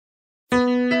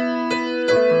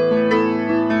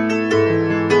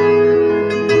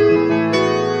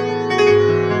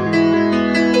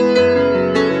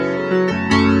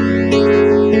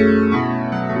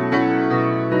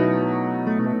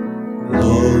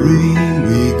offering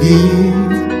we give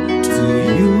to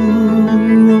you,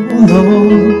 O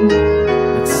Lord.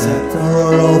 Accept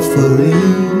our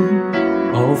offering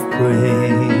of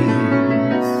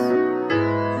praise.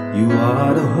 You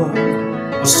are the hope,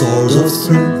 a source of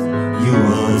strength. You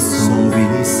are the song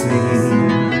we sing.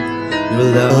 Your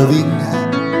loving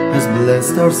hand has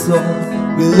blessed our soul.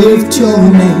 We lift your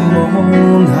name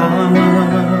on high.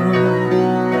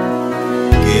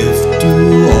 Give to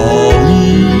all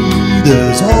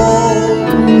leaders all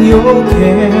your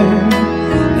care,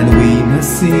 and we may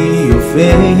see your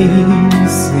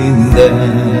face in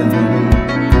them.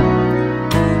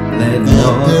 Let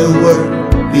not their work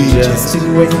be just in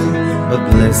vain, but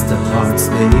bless the hearts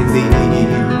they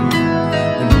lead,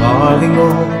 imparting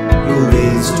all your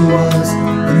ways to us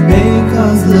and make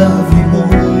us love you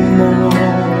more.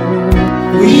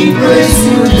 We praise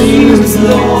you, dearest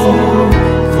Lord,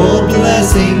 for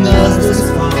blessing us this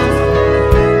far.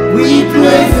 We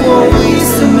pray for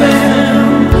wisdom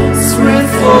and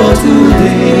strength for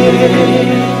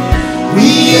today. We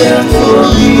yearn for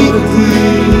big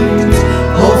dreams,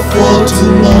 hope for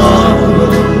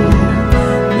tomorrow.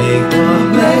 May God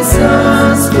bless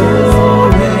us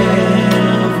forevermore.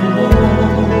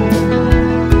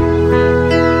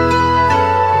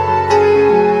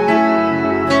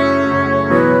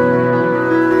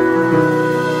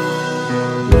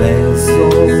 Bless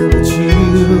all the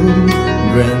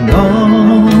children of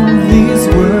this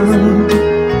world,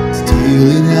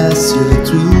 stealing us your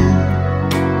truth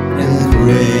and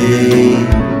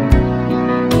grace.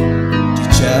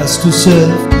 Teach us to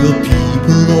serve your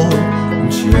people, Lord,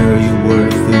 and share your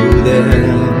word through them.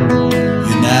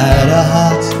 Unite our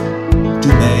hearts to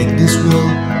make this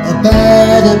world a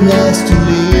better place to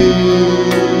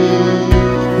live.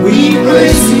 We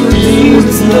praise you,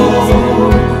 dearest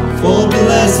Lord, for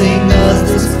blessing us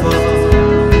this far.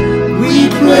 We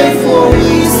pray for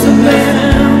wisdom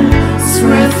and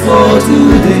strength for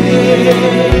today.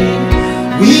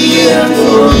 We yearn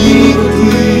for big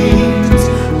dreams,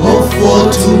 hope for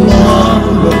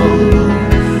tomorrow.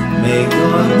 May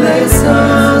God bless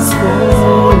us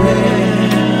forevermore.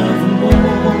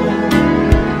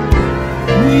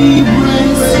 We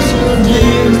praise your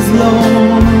dearest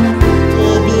Lord,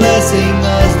 for blessing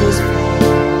us this far.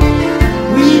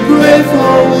 We pray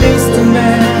for wisdom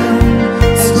and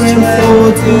strength for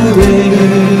today.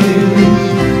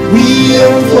 We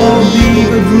yearn for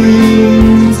bigger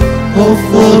dreams, hope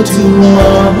for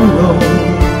tomorrow.